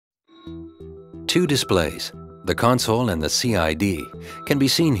two displays. The console and the CID can be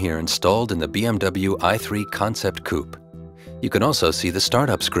seen here installed in the BMW i3 Concept Coupe. You can also see the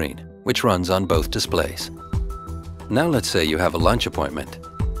startup screen, which runs on both displays. Now let's say you have a lunch appointment.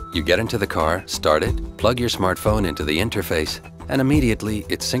 You get into the car, start it, plug your smartphone into the interface, and immediately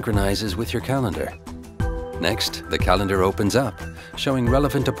it synchronizes with your calendar. Next, the calendar opens up, showing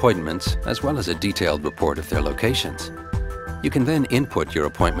relevant appointments as well as a detailed report of their locations. You can then input your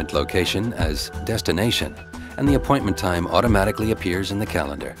appointment location as destination, and the appointment time automatically appears in the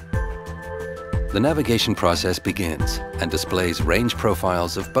calendar. The navigation process begins and displays range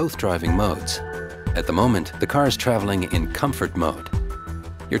profiles of both driving modes. At the moment, the car is traveling in comfort mode.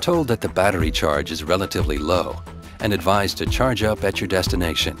 You're told that the battery charge is relatively low and advised to charge up at your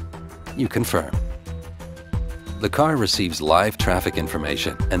destination. You confirm. The car receives live traffic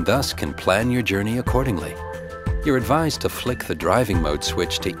information and thus can plan your journey accordingly. You're advised to flick the driving mode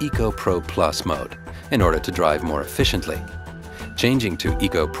switch to Eco Pro Plus mode in order to drive more efficiently. Changing to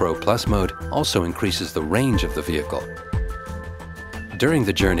Eco Pro Plus mode also increases the range of the vehicle. During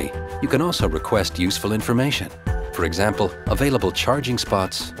the journey, you can also request useful information. For example, available charging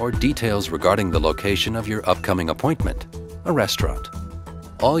spots or details regarding the location of your upcoming appointment, a restaurant.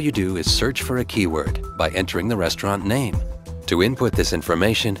 All you do is search for a keyword by entering the restaurant name. To input this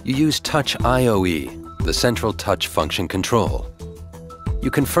information, you use Touch IOE, the central touch function control. You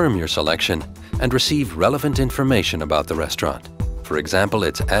confirm your selection and receive relevant information about the restaurant. For example,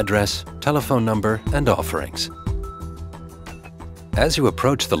 its address, telephone number, and offerings. As you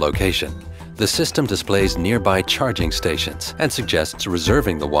approach the location, the system displays nearby charging stations and suggests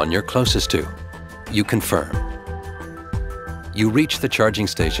reserving the one you're closest to. You confirm. You reach the charging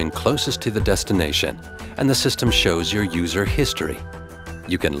station closest to the destination, and the system shows your user history.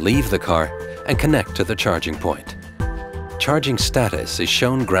 You can leave the car and connect to the charging point. Charging status is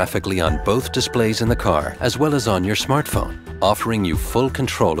shown graphically on both displays in the car as well as on your smartphone, offering you full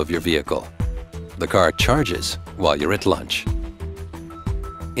control of your vehicle. The car charges while you're at lunch.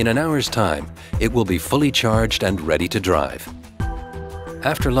 In an hour's time, it will be fully charged and ready to drive.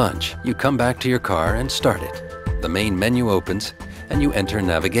 After lunch, you come back to your car and start it. The main menu opens and you enter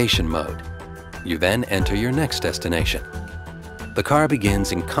navigation mode. You then enter your next destination. The car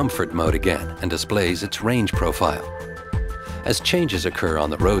begins in comfort mode again and displays its range profile. As changes occur on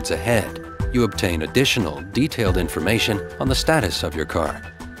the roads ahead, you obtain additional, detailed information on the status of your car.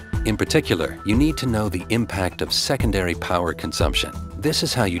 In particular, you need to know the impact of secondary power consumption. This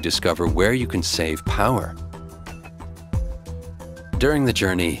is how you discover where you can save power. During the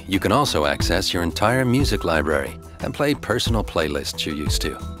journey, you can also access your entire music library and play personal playlists you're used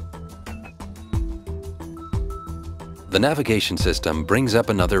to. The navigation system brings up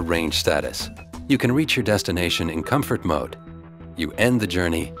another range status. You can reach your destination in comfort mode. You end the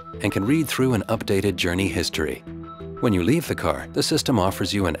journey and can read through an updated journey history. When you leave the car, the system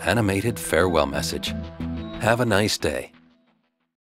offers you an animated farewell message. Have a nice day.